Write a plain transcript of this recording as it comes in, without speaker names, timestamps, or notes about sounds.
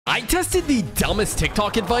I tested the dumbest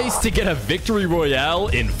TikTok advice to get a victory royale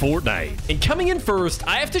in Fortnite. And coming in first,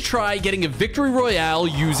 I have to try getting a victory royale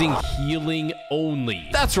using healing only.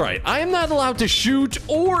 That's right, I am not allowed to shoot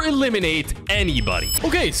or eliminate anybody.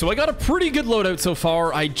 Okay, so I got a pretty good loadout so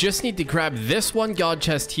far. I just need to grab this one god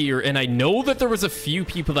chest here, and I know that there was a few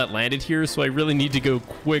people that landed here, so I really need to go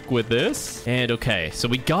quick with this. And okay, so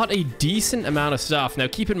we got a decent amount of stuff. Now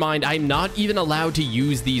keep in mind, I'm not even allowed to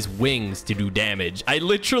use these wings to do damage. I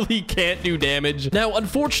literally can't do damage. Now,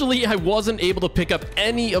 unfortunately, I wasn't able to pick up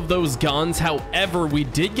any of those guns. However, we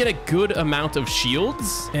did get a good amount of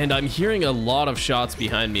shields, and I'm hearing a lot of shots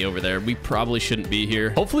behind me over there. We probably shouldn't be here.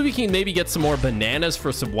 Hopefully, we can maybe get some more bananas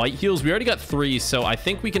for some white heals. We already got 3, so I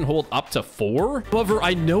think we can hold up to 4. However,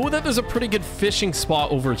 I know that there's a pretty good fishing spot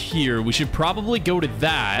over here. We should probably go to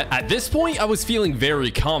that. At this point, I was feeling very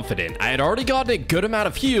confident. I had already gotten a good amount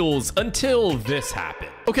of heals until this happened.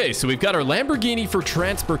 Okay, so we've got our Lamborghini for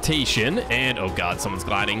transportation, and oh god, someone's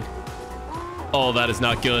gliding. Oh, that is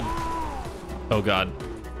not good. Oh god,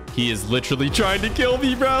 he is literally trying to kill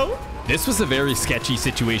me, bro. This was a very sketchy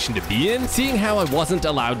situation to be in, seeing how I wasn't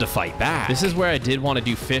allowed to fight back. This is where I did want to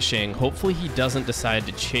do fishing. Hopefully he doesn't decide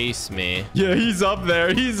to chase me. Yeah, he's up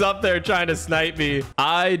there. He's up there trying to snipe me.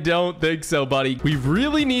 I don't think so, buddy. We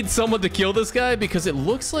really need someone to kill this guy because it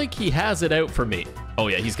looks like he has it out for me. Oh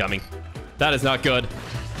yeah, he's coming. That is not good.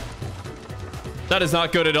 That is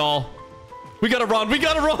not good at all. We gotta run. We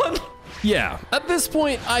gotta run. Yeah, at this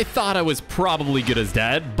point, I thought I was probably good as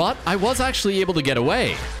dead, but I was actually able to get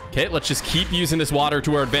away. Okay, let's just keep using this water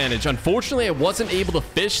to our advantage. Unfortunately, I wasn't able to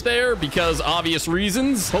fish there because obvious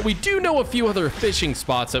reasons, but we do know a few other fishing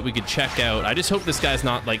spots that we could check out. I just hope this guy's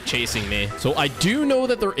not like chasing me. So I do know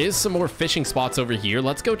that there is some more fishing spots over here.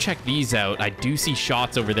 Let's go check these out. I do see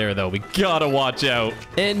shots over there though. We gotta watch out.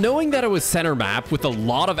 And knowing that it was center map with a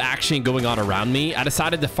lot of action going on around me, I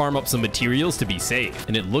decided to farm up some materials to be safe.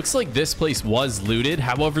 And it looks like this place was looted.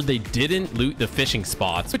 However, they didn't loot the fishing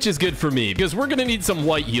spots, which is good for me because we're gonna need some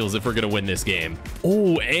white heals if we're gonna win this game.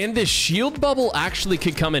 Oh, and this shield bubble actually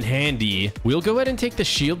could come in handy. We'll go ahead and take the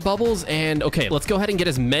shield bubbles, and okay, let's go ahead and get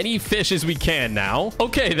as many fish as we can now.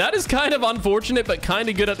 Okay, that is kind of unfortunate, but kind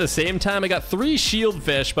of good at the same time. I got 3 shield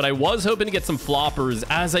fish, but I was hoping to get some floppers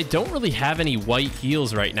as I don't really have any white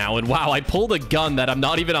heals right now. And wow, I pulled a gun that I'm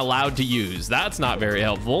not even allowed to use. That's not very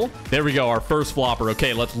helpful. There we go, our first flopper.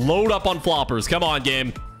 Okay, let's load up on floppers. Come on,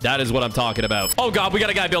 game. That is what I'm talking about. Oh god, we got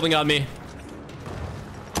a guy building on me.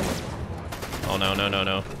 Oh, no, no, no,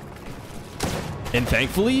 no. And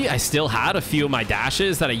thankfully, I still had a few of my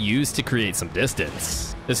dashes that I used to create some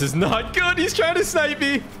distance. This is not good. He's trying to snipe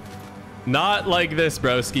me. Not like this,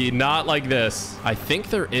 broski. Not like this. I think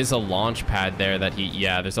there is a launch pad there that he...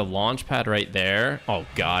 Yeah, there's a launch pad right there. Oh,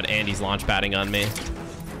 God. And he's launch padding on me.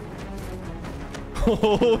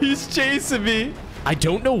 Oh, he's chasing me. I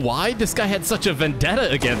don't know why this guy had such a vendetta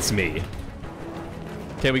against me.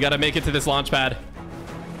 Okay, we got to make it to this launch pad.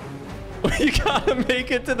 We gotta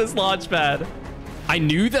make it to this launch pad. I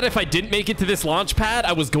knew that if I didn't make it to this launch pad,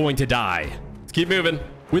 I was going to die. Let's keep moving.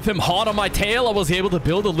 With him hot on my tail, I was able to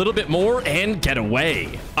build a little bit more and get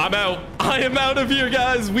away. I'm out. I am out of here,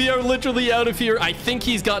 guys. We are literally out of here. I think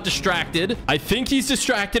he's got distracted. I think he's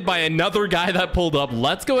distracted by another guy that pulled up.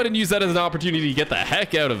 Let's go ahead and use that as an opportunity to get the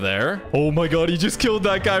heck out of there. Oh my god, he just killed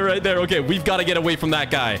that guy right there. Okay, we've got to get away from that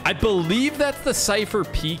guy. I believe that's the Cypher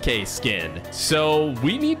PK skin. So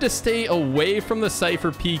we need to stay away from the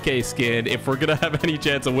Cypher PK skin if we're going to have any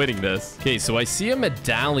chance of winning this. Okay, so I see a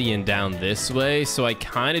medallion down this way. So I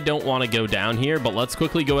kind of don't want to go down here, but let's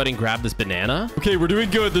quickly go ahead and grab this banana. Okay, we're doing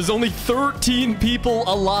good. There's only 13 people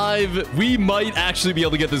alive. We might actually be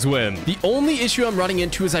able to get this win. The only issue I'm running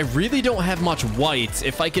into is I really don't have much whites.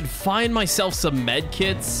 If I could find myself some med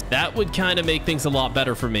kits, that would kind of make things a lot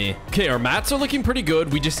better for me. Okay, our mats are looking pretty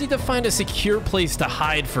good. We just need to find a secure place to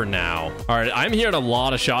hide for now. All right, I'm hearing a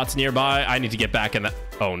lot of shots nearby. I need to get back in the...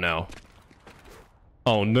 Oh, no.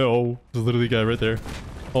 Oh, no. There's literally a guy right there.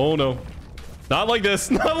 Oh, no. Not like this.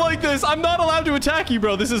 Not like this. I'm not allowed to attack you,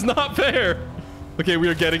 bro. This is not fair. Okay, we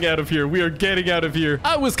are getting out of here. We are getting out of here.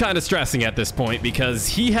 I was kind of stressing at this point because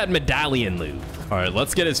he had medallion loot. All right,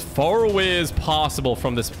 let's get as far away as possible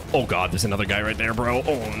from this. Oh, God, there's another guy right there, bro.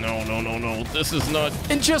 Oh, no, no, no, no. This is not...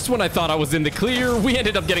 And just when I thought I was in the clear, we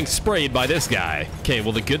ended up getting sprayed by this guy. Okay,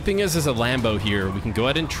 well, the good thing is there's a Lambo here. We can go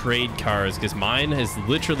ahead and trade cars because mine has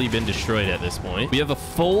literally been destroyed at this point. We have a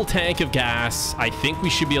full tank of gas. I think we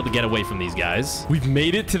should be able to get away from these guys. We've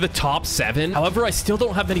made it to the top 7. However, I still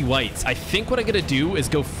don't have many whites. I think what I'm going to do is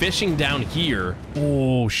go fishing down here.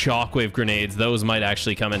 Oh, shockwave grenades. Those might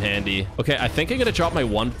actually come in handy. Okay, I think I'm going to drop my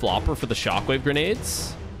 1 flopper for the shockwave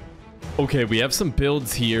grenades. Okay, we have some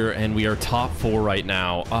builds here, and we are top 4 right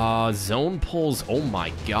now. Zone pulls. Oh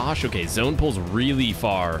my gosh. Okay, zone pulls really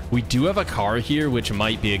far. We do have a car here, which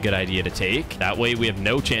might be a good idea to take. That way, we have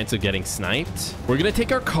no chance of getting sniped. We're gonna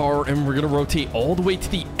take our car, and we're gonna rotate all the way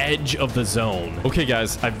to the edge of the zone. Okay,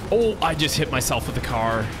 guys. I just hit myself with the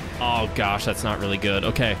car. Oh gosh, that's not really good.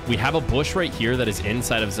 Okay, we have a bush right here that is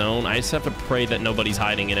inside of zone. I just have to pray that nobody's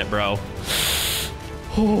hiding in it, bro.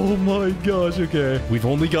 Oh my gosh, okay. We've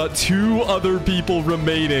only got 2 other people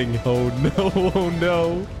remaining. Oh no, oh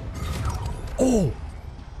no.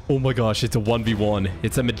 Oh my gosh, it's a 1v1.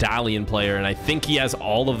 It's a medallion player, and I think he has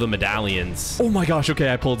all of the medallions. Oh my gosh,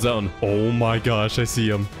 okay, I pulled zone. Oh my gosh, I see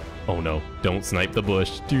him. Oh no, don't snipe the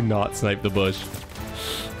bush. Do not snipe the bush.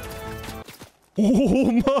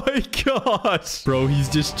 Oh my gosh. Bro, he's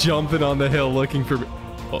just jumping on the hill looking for me.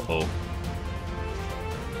 Uh-oh.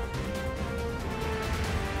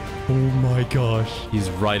 Oh my gosh. He's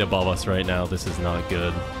right above us right now. This is not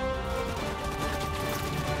good.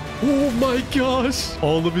 Oh my gosh.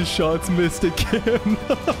 All of his shots missed again.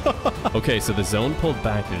 Okay, so the zone pulled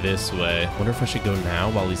back this way. Wonder if I should go now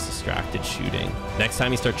while he's distracted shooting. Next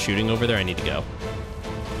time he starts shooting over there, I need to go.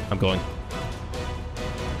 I'm going.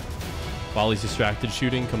 While he's distracted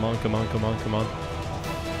shooting. Come on, come on, come on, come on.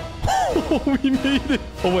 Oh, we made it.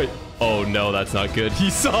 Oh, wait. Oh, no, that's not good. He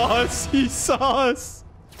saw us. He saw us.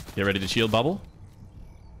 Get ready to shield bubble.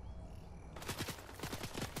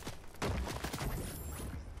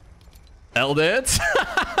 Held it.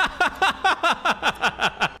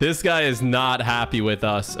 This guy is not happy with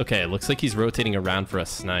us. Okay, it looks like he's rotating around for a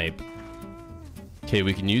snipe. Okay,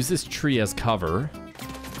 we can use this tree as cover.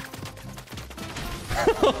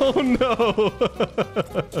 Oh no.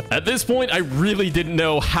 At this point, I really didn't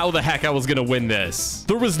know how the heck I was gonna win this.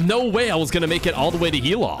 There was no way I was gonna make it all the way to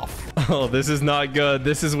heal off. Oh, this is not good.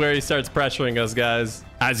 This is where he starts pressuring us, guys.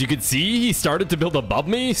 As you can see, he started to build above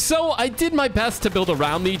me, so I did my best to build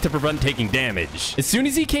around me to prevent taking damage. As soon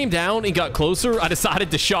as he came down and got closer, I decided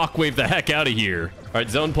to shockwave the heck out of here. All right,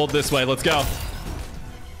 zone pulled this way. Let's go.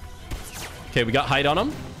 Okay, we got height on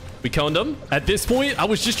him. We coned him. At this point, I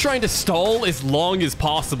was just trying to stall as long as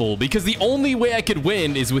possible because the only way I could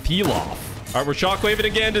win is with heal off. All right, we're shockwaving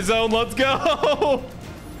again to zone. Let's go.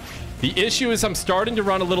 The issue is I'm starting to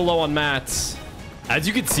run a little low on mats. As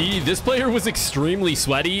you can see, this player was extremely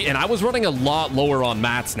sweaty, and I was running a lot lower on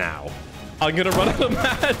mats now. I'm going to run out of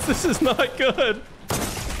mats. This is not good.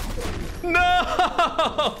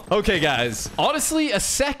 No. Okay, guys. Honestly, a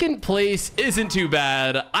second place isn't too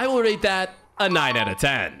bad. I will rate that a 9 out of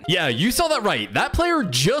 10. Yeah, you saw that right. That player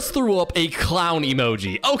just threw up a clown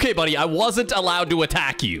emoji. Okay, buddy, I wasn't allowed to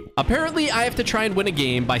attack you. Apparently, I have to try and win a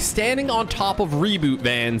game by standing on top of reboot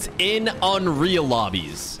vans in Unreal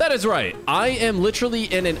lobbies. That is right. I am literally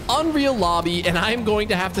in an Unreal lobby, and I am going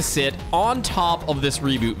to have to sit on top of this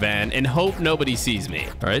reboot van and hope nobody sees me.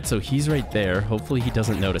 All right, so he's right there. Hopefully, he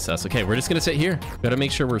doesn't notice us. Okay, we're just gonna sit here. Gotta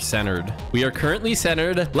make sure we're centered. We are currently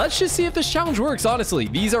centered. Let's just see if this challenge works, honestly.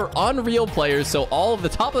 These are Unreal players. So all of the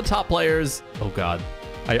top players. Oh god,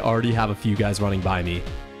 I already have a few guys running by me.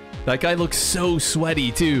 That guy looks so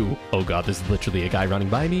sweaty too. Oh god, there's literally a guy running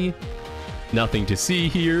by me. Nothing to see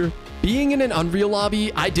here. Being in an Unreal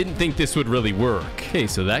lobby, I didn't think this would really work. Okay,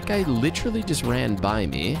 so that guy literally just ran by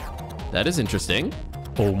me. That is interesting.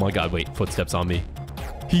 Oh my god, wait, footsteps on me.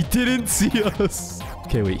 He didn't see us.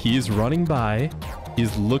 Okay, wait, he is running by.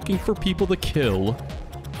 He's looking for people to kill.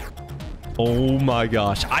 Oh my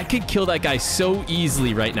gosh. I could kill that guy so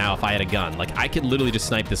easily right now if I had a gun. Like, I could literally just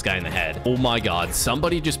snipe this guy in the head. Oh my god.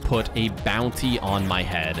 Somebody just put a bounty on my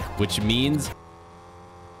head, which means...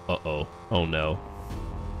 Uh-oh. Oh no.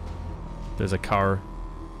 There's a car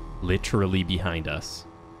literally behind us.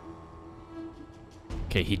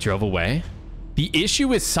 Okay, he drove away. The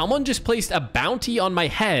issue is someone just placed a bounty on my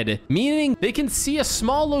head, meaning they can see a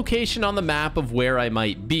small location on the map of where I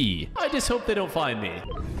might be. I just hope they don't find me.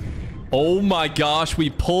 Oh my gosh, we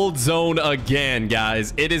pulled zone again,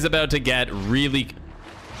 guys. It is about to get really...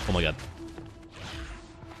 Oh my god.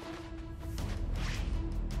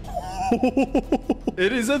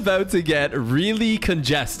 It is about to get really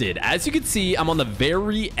congested. As you can see, I'm on the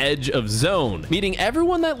very edge of zone, meaning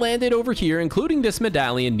everyone that landed over here, including this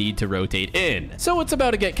medallion, need to rotate in. So it's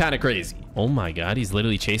about to get kind of crazy. Oh my god, he's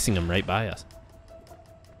literally chasing him right by us.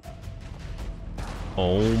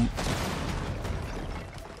 Oh...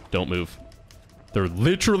 Don't move. They're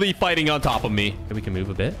literally fighting on top of me. Okay, we can move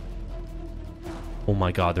a bit. Oh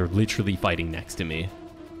my god, they're literally fighting next to me.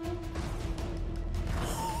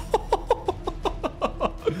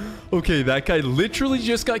 Okay, that guy literally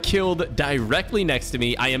just got killed directly next to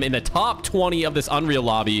me. I am in the top 20 of this Unreal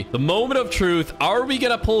lobby. The moment of truth. Are we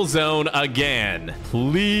gonna pull zone again?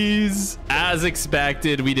 Please. As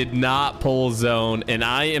expected, we did not pull zone, and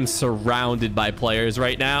I am surrounded by players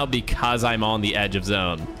right now because I'm on the edge of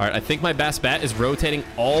zone. All right, I think my best bet is rotating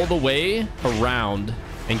all the way around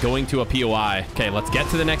and going to a POI. Okay, let's get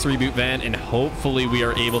to the next reboot van, and hopefully we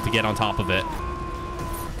are able to get on top of it.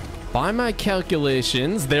 By my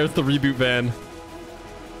calculations, there's the reboot van.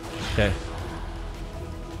 Okay.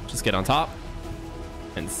 Just get on top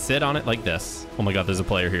and sit on it like this. Oh my God, there's a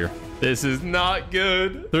player here. This is not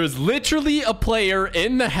good. There's literally a player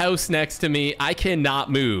in the house next to me. I cannot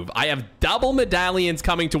move. I have double medallions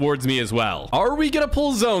coming towards me as well. Are we gonna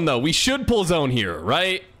pull zone though? We should pull zone here,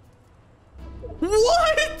 right?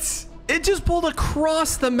 What? It just pulled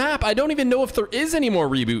across the map. I don't even know if there is any more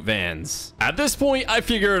reboot vans. At this point, I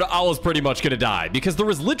figured I was pretty much gonna die because there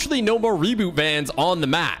was literally no more reboot vans on the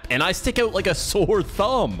map, and I stick out like a sore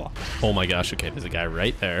thumb. Oh my gosh, okay, there's a guy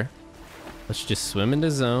right there. Let's just swim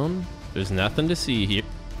into zone. There's nothing to see here.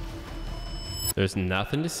 There's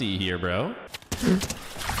nothing to see here, bro.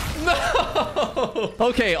 No!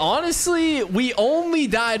 Okay, honestly, we only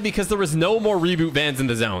died because there was no more reboot vans in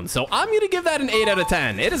the zone. So I'm going to give that an 8 out of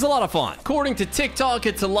 10. It is a lot of fun. According to TikTok,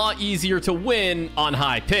 it's a lot easier to win on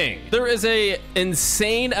high ping. There is a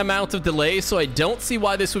insane amount of delay, so I don't see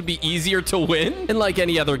why this would be easier to win. And like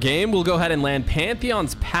any other game, we'll go ahead and land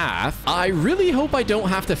Pantheon's Path. I really hope I don't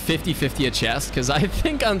have to 50-50 a chest, because I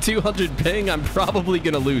think on 200 ping, I'm probably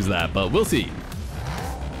going to lose that, but we'll see.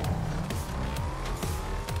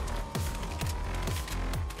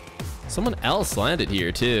 Someone else landed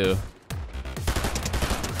here too.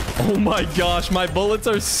 Oh my gosh, my bullets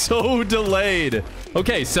are so delayed.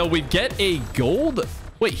 Okay, so we get a gold.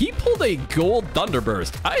 Wait, he pulled a gold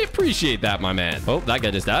Thunderburst. I appreciate that, my man. Oh, that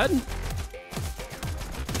guy just died.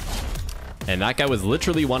 And that guy was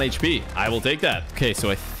literally 1 HP. I will take that. Okay, so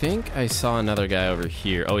I think I saw another guy over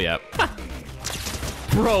here. Oh, yeah.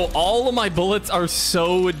 Bro, all of my bullets are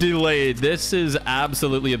so delayed. This is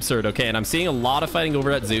absolutely absurd. Okay, and I'm seeing a lot of fighting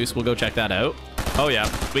over at Zeus. We'll go check that out. Oh,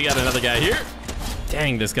 yeah. We got another guy here.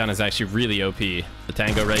 Dang, this gun is actually really OP. The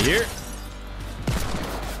Tango right here.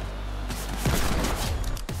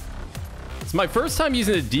 It's my first time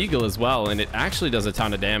using the Deagle as well, and it actually does a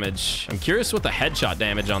ton of damage. I'm curious what the headshot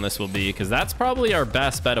damage on this will be, because that's probably our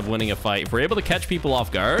best bet of winning a fight. If we're able to catch people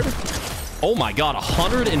off guard... Oh my God,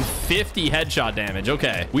 150 headshot damage.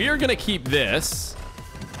 Okay, we are gonna keep this.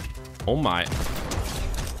 Oh my.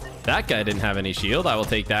 That guy didn't have any shield. I will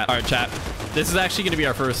take that. All right, chat. This is actually gonna be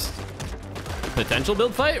our first potential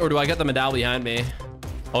build fight, or do I got the medal behind me?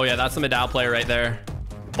 Oh yeah, that's the medal player right there.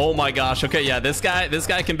 Oh my gosh. Okay, yeah, this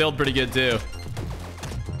guy can build pretty good too.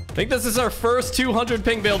 I think this is our first 200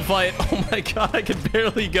 ping build fight. Oh my God, I can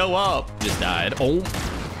barely go up. Just died.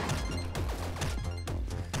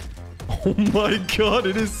 Oh my God,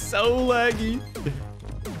 it is so laggy.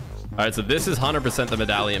 All right, so this is 100% the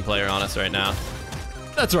medallion player on us right now.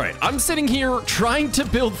 That's right. I'm sitting here trying to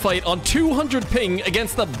build fight on 200 ping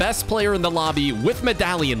against the best player in the lobby with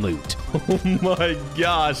medallion loot. Oh my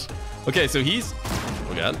gosh. Okay, so he's...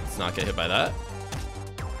 Oh God, let's not get hit by that.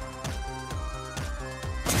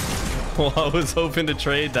 Well, I was hoping to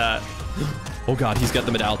trade that. Oh God, he's got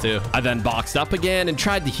the medal too. I then boxed up again and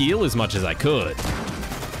tried to heal as much as I could.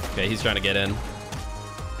 Okay, he's trying to get in.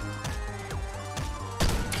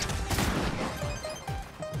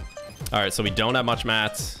 All right, so we don't have much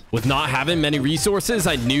mats. With not having many resources,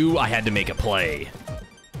 I knew I had to make a play.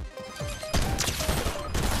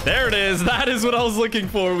 There it is. That is what I was looking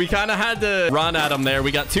for. We kind of had to run at him there.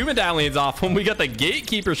 We got 2 medallions off him. We got the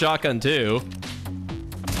Gatekeeper shotgun too.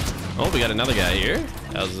 Oh, we got another guy here.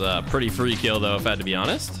 That was a pretty free kill though, if I had to be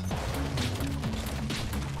honest.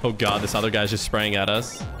 Oh God, this other guy's just spraying at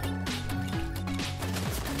us.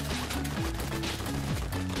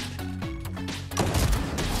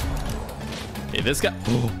 Hey, this guy.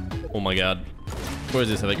 Oh my God. Where's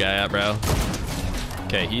this other guy at, bro?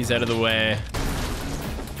 Okay, he's out of the way.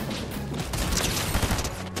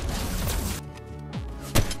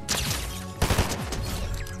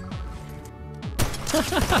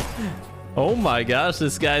 Oh my gosh,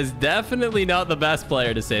 this guy's definitely not the best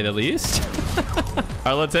player, to say the least. All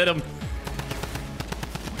right, let's hit him.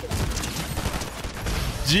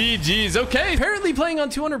 GG's. Okay, apparently playing on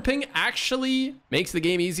 200 ping actually makes the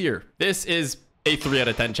game easier. This is a 3 out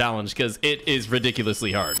of 10 challenge because it is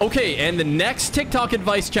ridiculously hard. Okay, and the next TikTok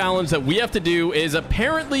advice challenge that we have to do is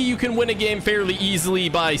apparently you can win a game fairly easily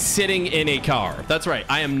by sitting in a car. That's right.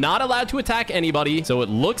 I am not allowed to attack anybody. So it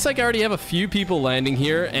looks like I already have a few people landing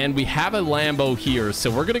here, and we have a Lambo here. So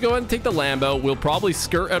we're going to go ahead and take the Lambo. We'll probably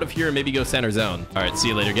skirt out of here and maybe go center zone. All right, see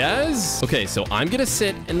you later, guys. Okay, so I'm going to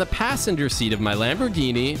sit in the passenger seat of my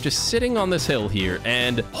Lamborghini, just sitting on this hill here.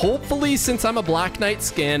 And hopefully, since I'm a Black Knight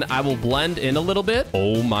skin, I will blend in a little bit.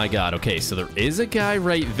 Oh my god. Okay, so there is a guy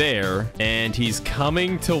right there and he's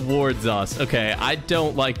coming towards us. Okay, I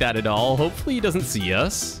don't like that at all. Hopefully he doesn't see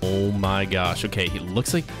us. Oh my gosh. Okay, he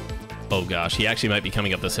looks like, oh gosh, he actually might be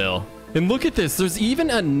coming up this hill. And look at this. There's even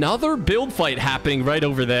another build fight happening right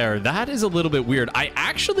over there. That is a little bit weird. I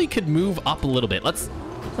actually could move up a little bit. Let's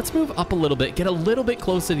move up a little bit, get a little bit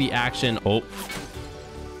closer to the action. Oh,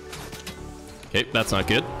 okay, that's not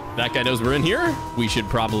good. That guy knows we're in here. We should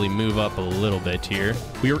probably move up a little bit here.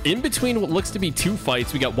 We are in between what looks to be 2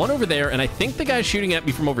 fights. We got one over there, and I think the guy shooting at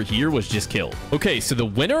me from over here was just killed. Okay, so the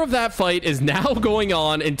winner of that fight is now going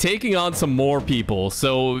on and taking on some more people.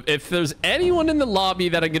 So if there's anyone in the lobby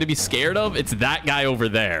that I'm going to be scared of, it's that guy over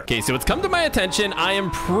there. Okay, so it's come to my attention. I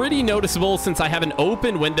am pretty noticeable since I have an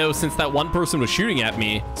open window since that one person was shooting at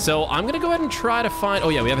me. So I'm going to go ahead and try to find... Oh,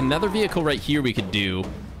 yeah, we have another vehicle right here we could do.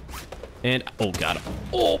 And, oh, God.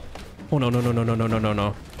 Oh, no, no, no, no, no, no, no, no,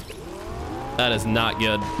 no. That is not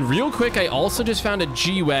good. Real quick, I also just found a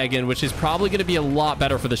G-Wagon, which is probably going to be a lot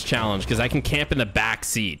better for this challenge because I can camp in the back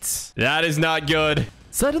seats. That is not good.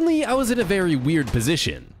 Suddenly, I was in a very weird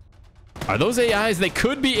position. Are those AIs? They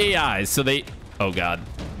could be AIs, so they... Oh, God.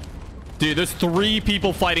 Dude, there's 3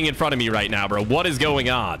 people fighting in front of me right now, bro. What is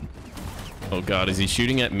going on? Oh, God. Is he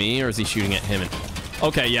shooting at me or is he shooting at him?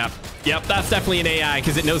 Okay, yeah. Yep, that's definitely an AI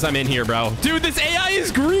because it knows I'm in here, bro. Dude, this AI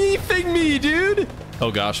is griefing me, dude. Oh,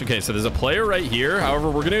 gosh. Okay, so there's a player right here. However,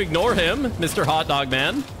 we're going to ignore him, Mr. Hot Dog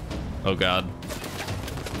Man. Oh, God.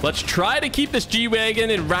 Let's try to keep this G-Wagon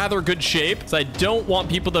in rather good shape because I don't want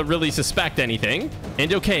people to really suspect anything.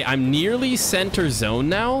 And, okay, I'm nearly center zone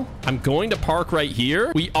now. I'm going to park right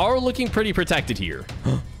here. We are looking pretty protected here.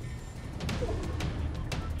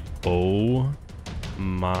 Oh,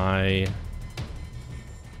 my...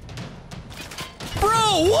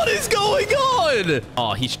 Bro, what is going on?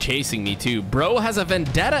 Oh, he's chasing me too. Bro has a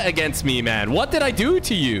vendetta against me, man. What did I do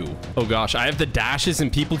to you? Oh gosh, I have the dashes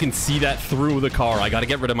and people can see that through the car. I got to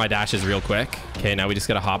get rid of my dashes real quick. Okay, now we just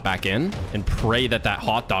got to hop back in and pray that that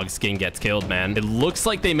hot dog skin gets killed, man. It looks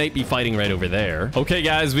like they might be fighting right over there. Okay,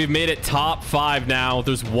 guys, we've made it top 5 now.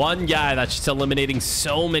 There's one guy that's just eliminating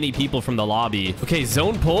so many people from the lobby. Okay,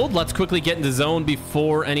 zone pulled. Let's quickly get into zone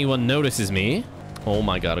before anyone notices me. Oh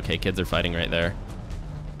my god. Okay, kids are fighting right there.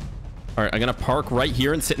 All right, I'm gonna park right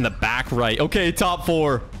here and sit in the back right. Okay, top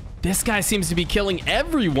 4. This guy seems to be killing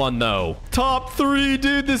everyone, though. Top 3,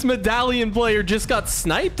 dude. This medallion player just got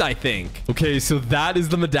sniped, I think. Okay, so that is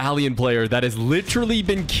the medallion player that has literally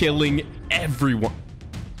been killing everyone.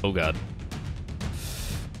 Oh, God.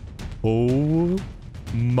 Oh,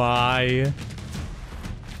 my...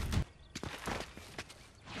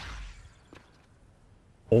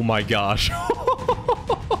 Oh, my gosh.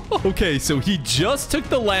 Okay, so he just took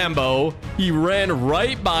the Lambo. He ran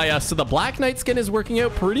right by us. So the Black Knight skin is working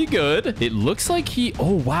out pretty good. It looks like he...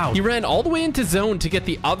 Oh, wow. He ran all the way into zone to get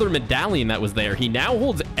the other medallion that was there. He now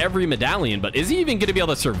holds every medallion, but is he even going to be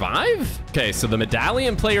able to survive? Okay, so the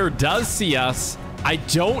medallion player does see us. I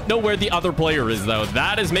don't know where the other player is, though.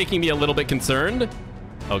 That is making me a little bit concerned.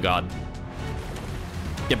 Oh, God.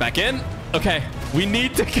 Get back in. Okay, we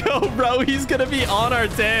need to go, bro. He's gonna be on our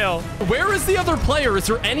tail. Where is the other player? Is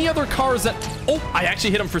there any other cars that... Oh, I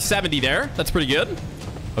actually hit him for 70 there. That's pretty good.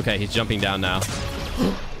 Okay, he's jumping down now.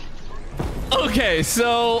 Okay,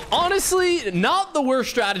 so honestly, not the worst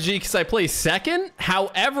strategy because I play second.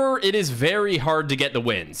 However, it is very hard to get the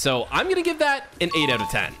win. So I'm going to give that an 8 out of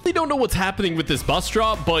 10. I don't know what's happening with this bus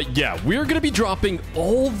drop, but yeah, we're going to be dropping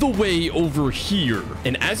all the way over here.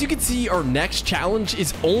 And as you can see, our next challenge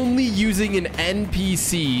is only using an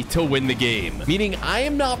NPC to win the game. Meaning I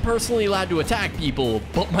am not personally allowed to attack people,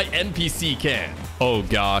 but my NPC can. Oh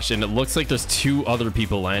gosh, and it looks like there's 2 other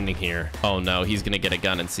people landing here. Oh no, he's going to get a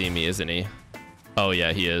gun and see me, isn't he? Oh,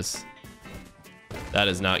 yeah, he is. That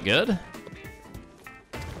is not good.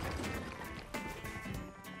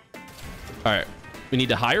 All right. We need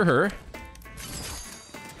to hire her.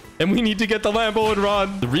 And we need to get the Lambo and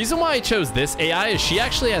run. The reason why I chose this AI is she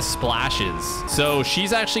actually has splashes. So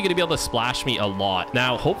she's actually going to be able to splash me a lot.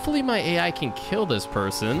 Now, hopefully my AI can kill this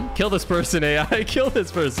person. Kill this person, AI. Kill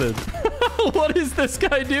this person. What is this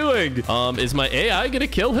guy doing? Is my AI going to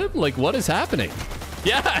kill him? Like, what is happening?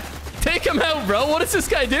 Yeah. Take him out, bro. What is this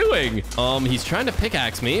guy doing? He's trying to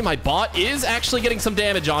pickaxe me. My bot is actually getting some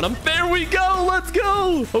damage on him. There we go. Let's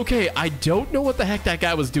go. Okay, I don't know what the heck that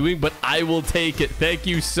guy was doing, but I will take it. Thank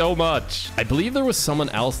you so much. I believe there was someone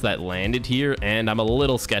else that landed here, and I'm a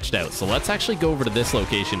little sketched out. So let's actually go over to this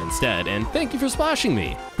location instead, and thank you for splashing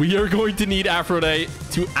me. We are going to need Aphrodite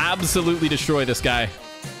to absolutely destroy this guy.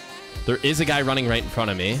 There is a guy running right in front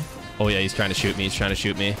of me. Oh, yeah, he's trying to shoot me. He's trying to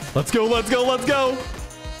shoot me. Let's go. Let's go. Let's go.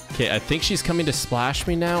 Okay, I think she's coming to splash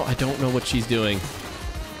me now. I don't know what she's doing.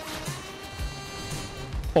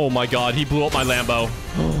 Oh, my God. He blew up my Lambo.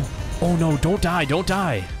 Oh, no. Don't die. Don't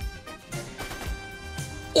die.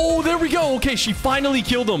 Oh, there we go. Okay, she finally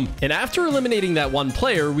killed him. And after eliminating that one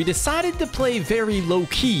player, we decided to play very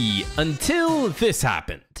low-key until this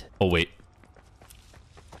happened. Oh, wait.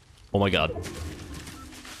 Oh, my God.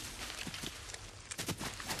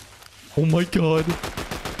 Oh, my God.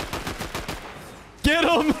 Get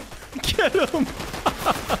him! Get him!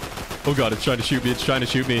 Oh, God, it's trying to shoot me. It's trying to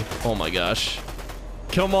shoot me. Oh, my gosh.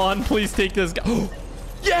 Come on, please take this guy.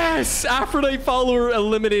 Yes! Aphrodite follower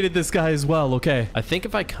eliminated this guy as well. Okay. I think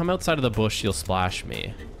if I come outside of the bush, she'll splash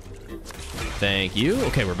me. Thank you.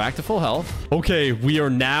 Okay, we're back to full health. Okay, we are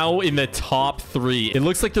now in the top 3. It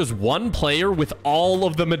looks like there's one player with all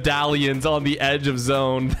of the medallions on the edge of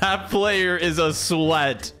zone. That player is a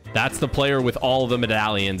sweat. That's the player with all the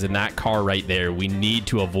medallions in that car right there. We need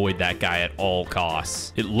to avoid that guy at all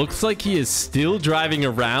costs. It looks like he is still driving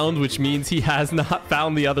around, which means he has not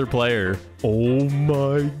found the other player. Oh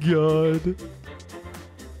my God.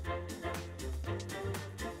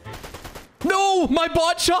 No, my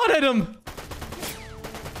bot shot at him.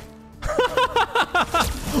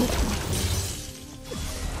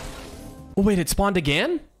 Oh, wait, it spawned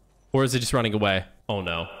again? Or is it just running away? Oh,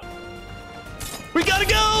 no. We gotta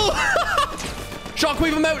go!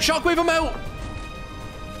 Shockwave him out! Shockwave him out!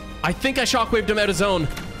 I think I shockwaved him out of zone.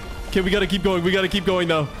 Okay, we gotta keep going. We gotta keep going,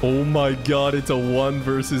 though. Oh, my God. It's a 1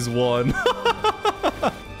 versus 1.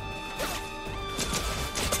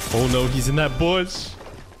 Oh, no. He's in that bush.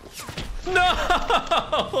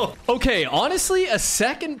 No! Okay, honestly, a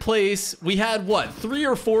second place. We had, what, 3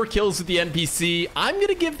 or 4 kills with the NPC. I'm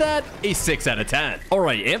gonna give that a 6 out of 10. All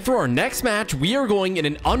right, and for our next match, we are going in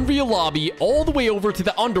an Unreal lobby all the way over to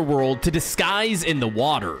the underworld to disguise in the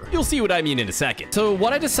water. You'll see what I mean in a second. So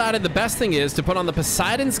what I decided the best thing is to put on the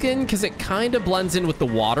Poseidon skin because it kind of blends in with the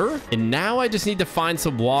water. And now I just need to find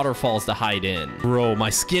some waterfalls to hide in. Bro, my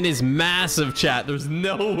skin is massive, chat. There's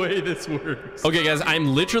no way this works. Okay, guys,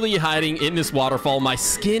 I'm literally hiding in this waterfall. My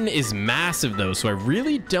skin is massive though, so I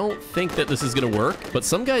really don't think that this is gonna work, but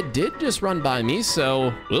some guy did just run by me,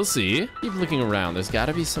 so we'll see. Keep looking around. There's got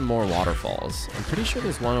to be some more waterfalls. I'm pretty sure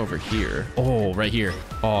there's one over here. Oh, right here.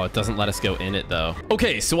 Oh, it doesn't let us go in it though.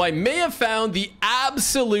 Okay, so I may have found the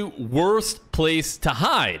absolute worst place to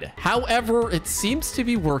hide. However, it seems to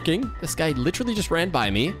be working. This guy literally just ran by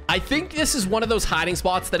me. I think this is one of those hiding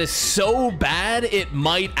spots that is so bad it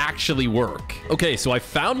might actually work. Okay, so I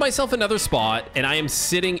found myself another spot and I am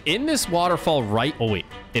sitting in this waterfall right... Oh, wait.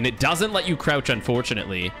 And it doesn't let you crouch,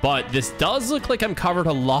 unfortunately. But this does look like I'm covered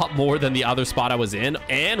a lot more than the other spot I was in.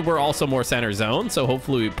 And we're also more center zone, so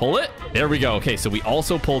hopefully we pull it. There we go. Okay, so we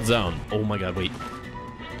also pulled zone. Oh my God, wait.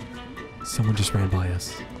 Someone just ran by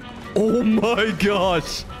us. Oh my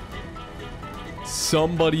gosh.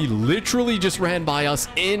 Somebody literally just ran by us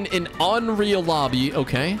in an Unreal lobby.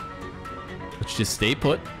 Okay. Let's just stay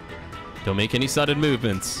put. Don't make any sudden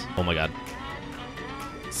movements. Oh my God.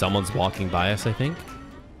 Someone's walking by us, I think.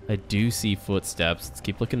 I do see footsteps. Let's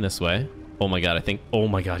keep looking this way. Oh my God, I think... Oh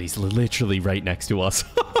my God, he's literally right next to us.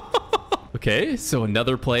 Okay, so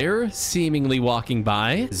another player seemingly walking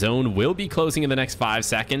by. Zone will be closing in the next 5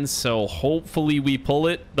 seconds, so hopefully we pull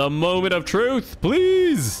it. The moment of truth,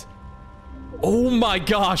 please. Oh my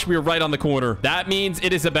gosh, we are right on the corner. That means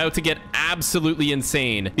it is about to get absolutely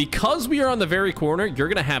insane. Because we are on the very corner, you're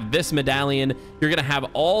going to have this medallion. You're going to have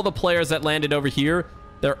all the players that landed over here.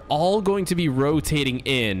 They're all going to be rotating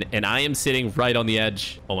in, and I am sitting right on the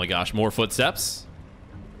edge. Oh my gosh, more footsteps.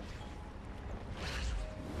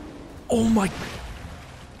 Oh my...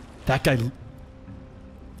 That guy...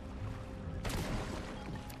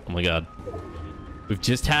 Oh my God. We've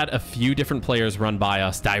just had a few different players run by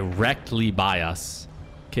us, directly by us.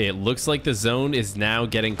 Okay, it looks like the zone is now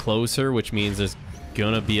getting closer, which means there's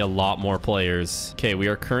gonna be a lot more players. Okay, we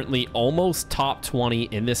are currently almost top 20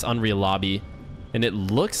 in this Unreal lobby. And it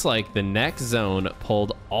looks like the next zone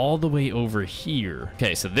pulled all the way over here.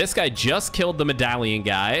 Okay, so this guy just killed the medallion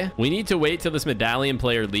guy. We need to wait till this medallion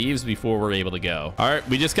player leaves before we're able to go. All right,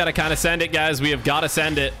 we just got to kind of send it, guys. We have got to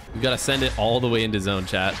send it. We got to send it all the way into zone,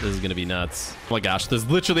 chat. This is going to be nuts. Oh my gosh, there's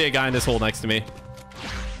literally a guy in this hole next to me.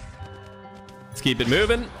 Let's keep it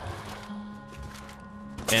moving.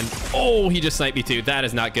 And, oh, he just sniped me too. That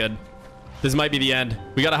is not good. This might be the end.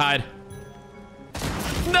 We got to hide.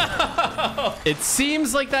 No! It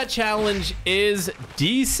seems like that challenge is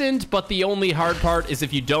decent, but the only hard part is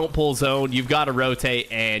if you don't pull zone, you've got to rotate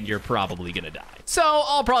and you're probably gonna die. So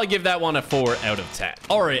I'll probably give that one a 4 out of 10.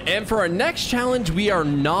 All right, and for our next challenge, we are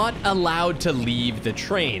not allowed to leave the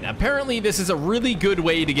train. Apparently, this is a really good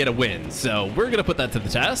way to get a win, so we're gonna put that to the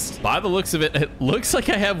test. By the looks of it, it looks like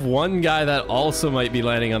I have one guy that also might be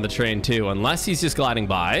landing on the train too, unless he's just gliding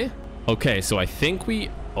by. Okay, so I think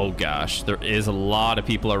oh gosh, there is a lot of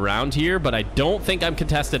people around here, but I don't think I'm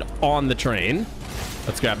contested on the train.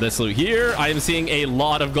 Let's grab this loot here. I am seeing a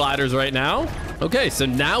lot of gliders right now. Okay, so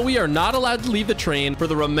now we are not allowed to leave the train for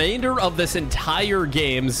the remainder of this entire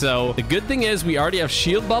game. So the good thing is we already have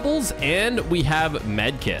shield bubbles and we have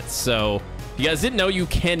med kits. So if you guys didn't know, you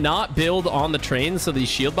cannot build on the train. So these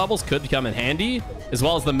shield bubbles could come in handy, as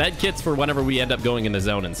well as the med kits for whenever we end up going in the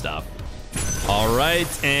zone and stuff. All right,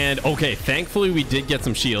 and okay, thankfully we did get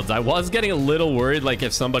some shields. I was getting a little worried, like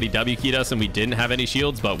if somebody W-keyed us and we didn't have any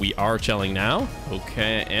shields, but we are chilling now.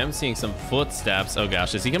 Okay, I am seeing some footsteps. Oh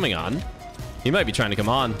gosh, is he coming on? He might be trying to come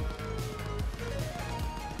on.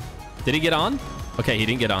 Did he get on? Okay, he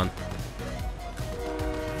didn't get on.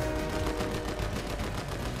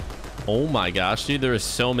 Oh my gosh, dude, there are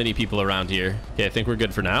so many people around here. Okay, I think we're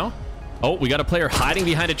good for now. Oh, we got a player hiding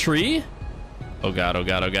behind a tree. Oh god, oh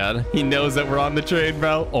god, oh god. He knows that we're on the train,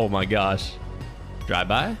 bro. Oh my gosh. Drive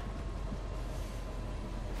by.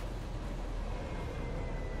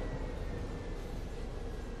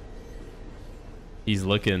 He's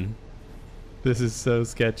looking. This is so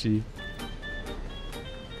sketchy.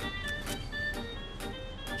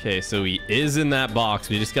 Okay, so he is in that box.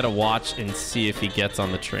 We just gotta watch and see if he gets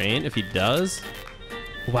on the train. If he does.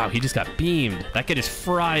 Wow, he just got beamed. That guy just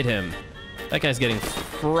fried him. That guy's getting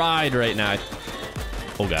fried right now.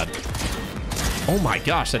 Oh god. Oh my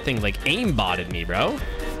gosh, that thing like aim-botted me, bro.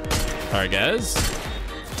 All right, guys.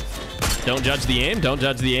 Don't judge the aim. Don't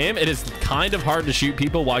judge the aim. It is kind of hard to shoot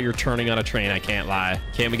people while you're turning on a train, I can't lie.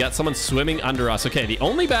 Okay, we got someone swimming under us. Okay, the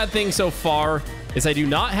only bad thing so far is I do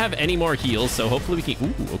not have any more heals, so hopefully we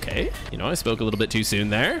can... Ooh, okay. You know, I spoke a little bit too soon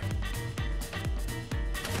there.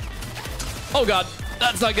 Oh god,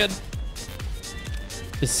 that's not good.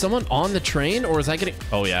 Is someone on the train, or is I getting...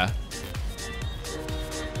 Oh yeah.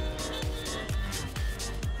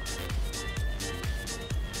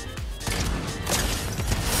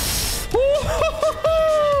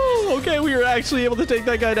 Okay, we were actually able to take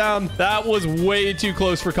that guy down. That was way too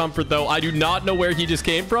close for comfort, though. I do not know where he just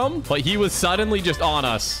came from, but he was suddenly just on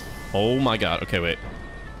us. Oh my god. Okay, wait.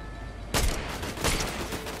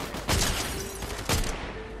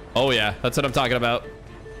 Oh yeah, that's what I'm talking about.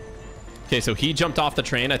 Okay, so he jumped off the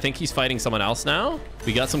train. I think he's fighting someone else now.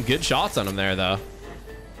 We got some good shots on him there, though.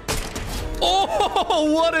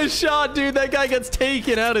 Oh, what a shot, dude. That guy gets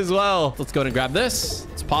taken out as well. Let's go ahead and grab this.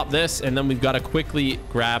 Let's pop this, and then we've got to quickly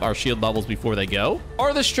grab our shield bubbles before they go.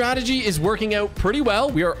 The strategy is working out pretty well.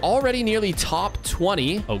 We are already nearly top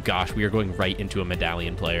 20. Oh gosh, we are going right into a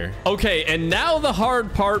medallion player. Okay, and now the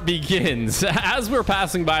hard part begins. As we're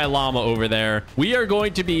passing by a llama over there, we are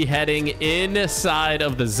going to be heading inside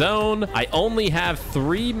of the zone. I only have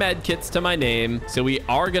 3 med kits to my name, so we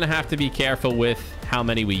are going to have to be careful with how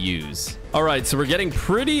many we use. All right, so we're getting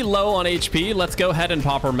pretty low on HP. Let's go ahead and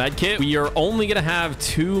pop our med kit. We are only gonna have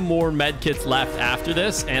 2 more med kits left after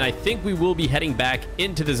this, and I think we will be heading back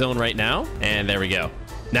into the zone right now. And there we go.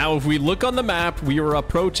 Now, if we look on the map, we are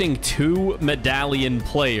approaching 2 medallion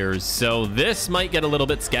players, so this might get a little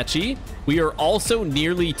bit sketchy. We are also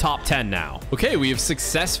nearly top 10 now. Okay, we have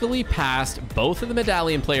successfully passed both of the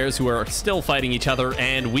medallion players who are still fighting each other,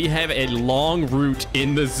 and we have a long route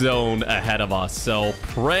in the zone ahead of us, so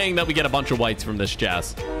praying that we get a bunch of whites from this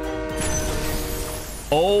chest.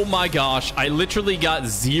 Oh my gosh, I literally got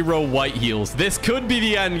 0 white heals. This could be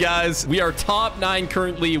the end, guys. We are top 9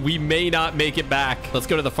 currently. We may not make it back. Let's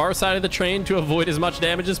go to the far side of the train to avoid as much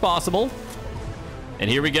damage as possible. And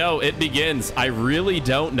here we go. It begins. I really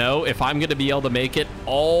don't know if I'm going to be able to make it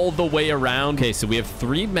all the way around. Okay, so we have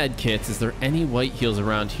 3 med kits. Is there any white heals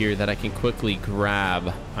around here that I can quickly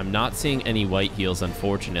grab? I'm not seeing any white heals,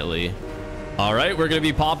 unfortunately. All right, we're going to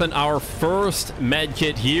be popping our first med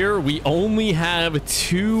kit here. We only have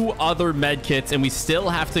 2 other med kits, and we still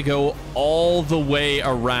have to go all the way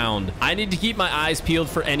around. I need to keep my eyes peeled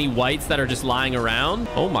for any whites that are just lying around.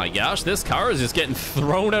 Oh my gosh, this car is just getting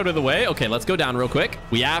thrown out of the way. Okay, let's go down real quick.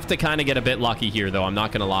 We have to kind of get a bit lucky here, though. I'm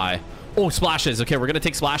not going to lie. Oh, splashes. Okay, we're going to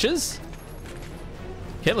take splashes.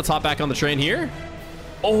 Okay, let's hop back on the train here.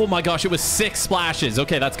 Oh my gosh, it was 6 splashes.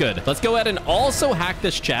 Okay, that's good. Let's go ahead and also hack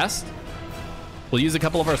this chest. We'll use a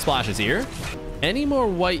couple of our splashes here. Any more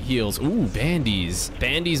white heals? Ooh, bandies.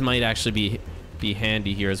 Bandies might actually be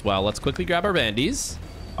handy here as well. Let's quickly grab our bandies.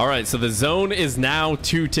 All right, so the zone is now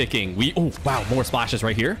 2 ticking. Oh, wow, more splashes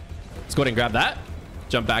right here. Let's go ahead and grab that.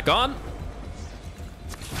 Jump back on.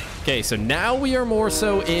 Okay, so now we are more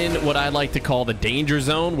so in what I like to call the danger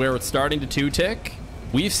zone, where it's starting to 2-tick.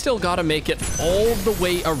 We've still got to make it all the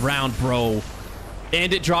way around, bro.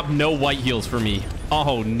 And it dropped no white heals for me.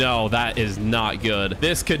 Oh, no, that is not good.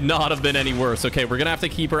 This could not have been any worse. Okay, we're going to have to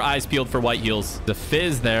keep our eyes peeled for white heals. The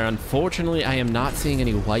fizz there. Unfortunately, I am not seeing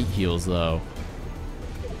any white heals, though.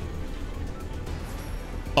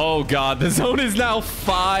 Oh, God. The zone is now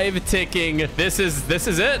 5 ticking. This is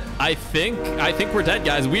it. I think we're dead,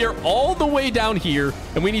 guys. We are all the way down here,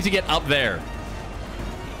 and we need to get up there.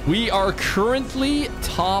 We are currently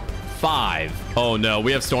top 5. Oh, no.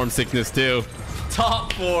 We have storm sickness, too.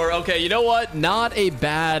 Top 4. Okay, you know what? Not a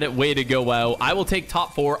bad way to go out. I will take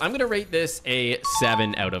top 4. I'm going to rate this a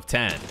 7 out of 10.